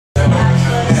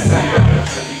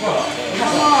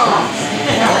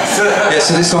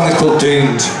So this song is called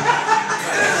Doomed.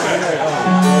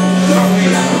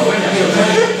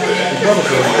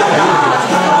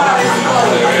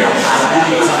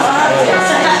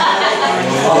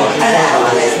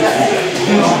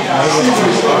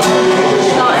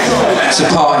 It's a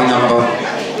party number.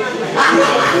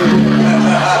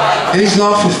 Who's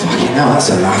laughing? Fucking hell, that's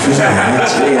a laugh, isn't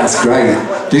it? That's great.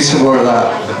 Do some more of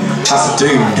that. That's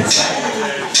Doomed.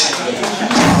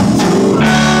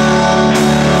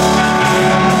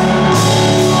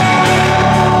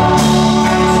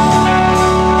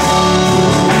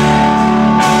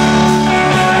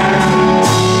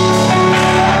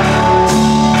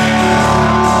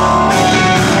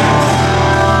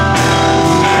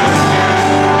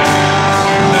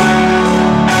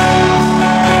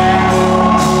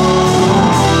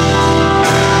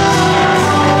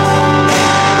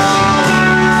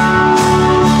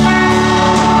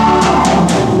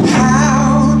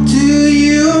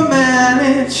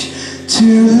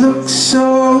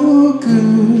 So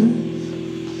good.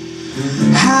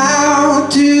 How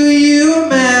do you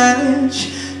manage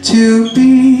to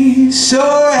be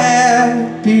so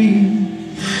happy?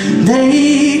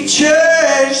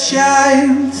 Nature's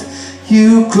child,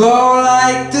 you glow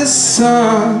like the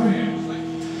sun.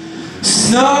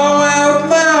 Snow out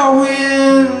my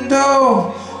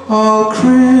window, all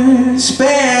crisp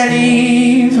and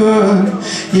even.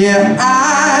 Yeah,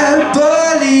 I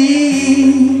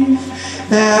believe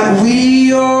that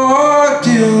we are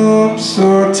doomed,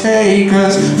 so take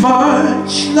as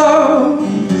much love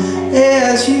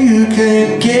as you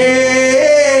can get.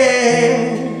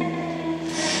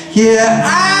 Yeah,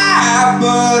 I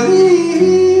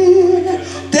believe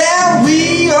that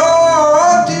we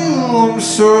are doomed,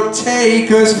 so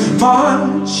take as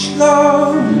much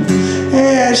love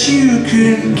as you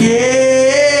can get.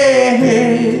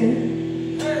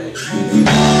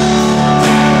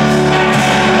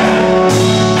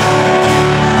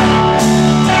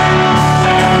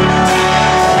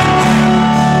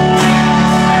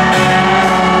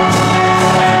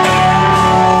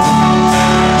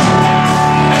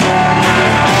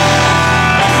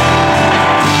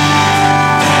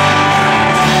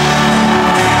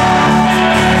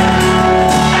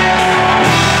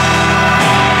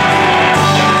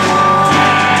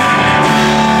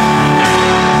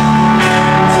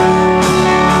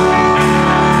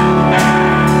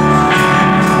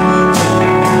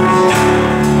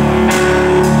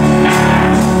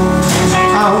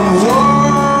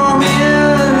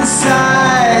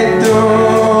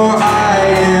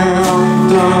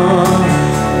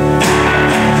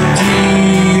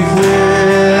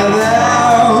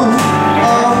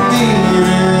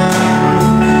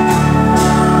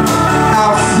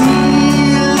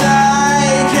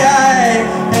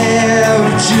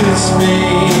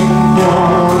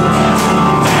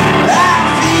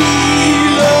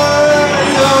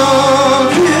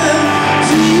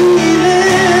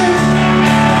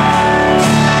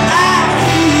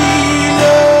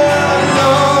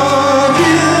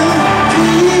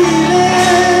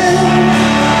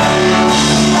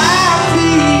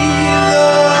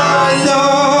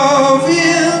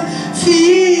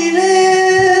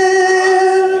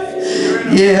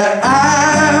 Yeah, I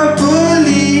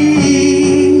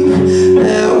believe that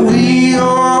we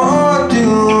are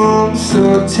doomed,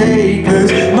 so take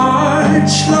as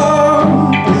much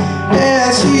love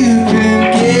as you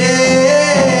can get.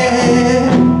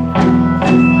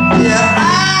 Yeah,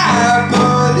 I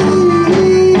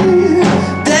believe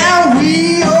that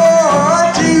we are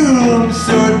doomed,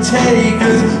 so take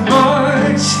as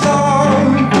much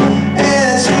love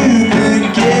as you can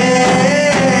get.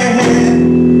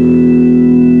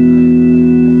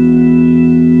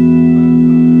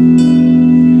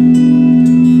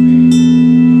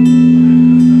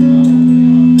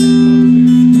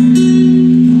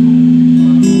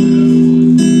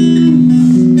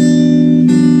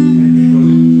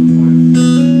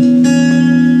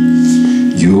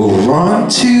 Run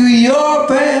to your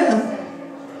bed,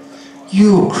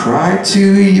 you'll cry to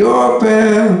your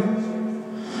bed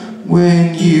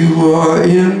when you are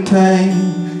in pain.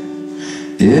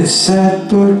 It's sad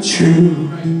but true.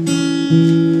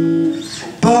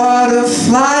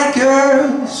 Butterfly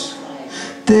girls,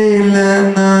 they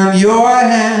land on your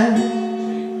hand,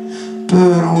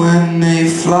 but when they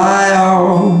fly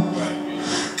off,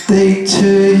 they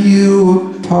tear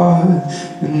you apart,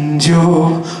 and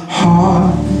your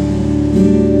heart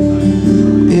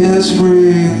is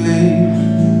really,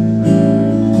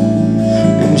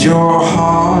 and your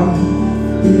heart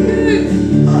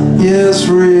is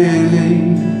really,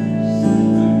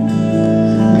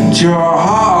 and your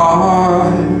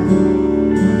heart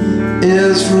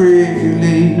is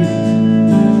really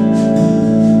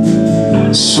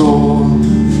soul.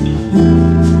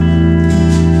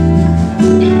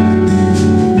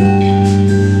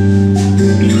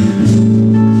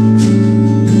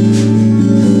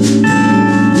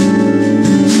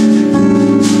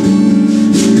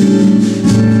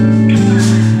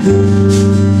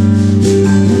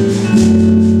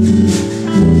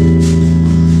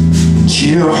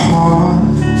 Your heart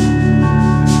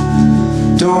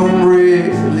don't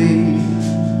really,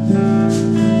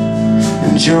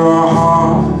 and your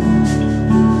heart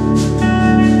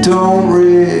don't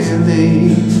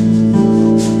really,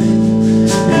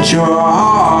 and your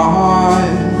heart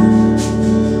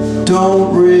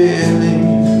don't really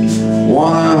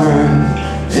wanna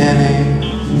hurt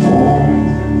anymore.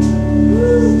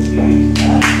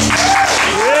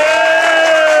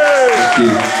 Thank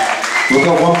you. We've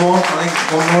got one more, I think,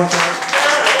 one more.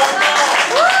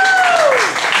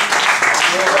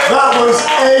 That was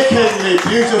achingly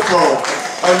beautiful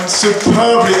and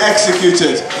superbly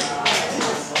executed.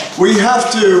 We have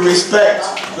to respect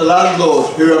the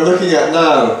landlord who I'm looking at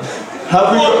now.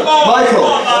 Have we got Michael?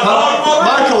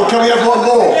 Michael, can we have one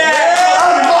more?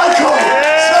 And Michael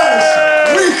says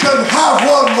we can have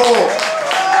one more.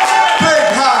 Big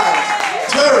hand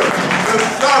to the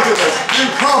fabulous Huw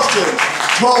Costin,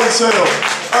 Paul Romane,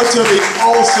 utterly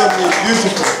awesomely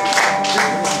beautiful.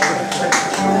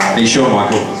 Are you sure,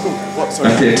 Michael?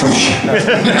 Don't be a tough shit.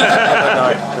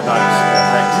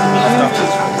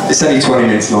 It's only 20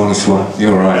 minutes long, this one.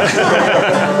 You're alright.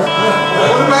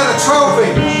 What about the trophy?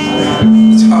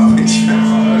 The 12 inch.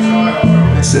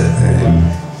 It's I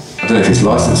don't know if it's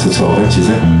licensed for 12 inch, is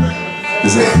it?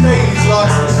 Is it? It's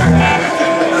licensed.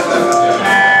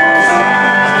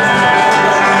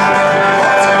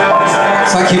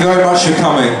 Thank you very much for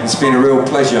coming. It's been a real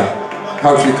pleasure.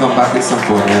 Hopefully come back at some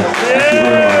point, yeah. Thank you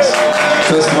very much.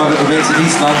 First time I've ever been to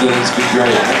East London, it's been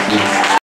great. Thank you.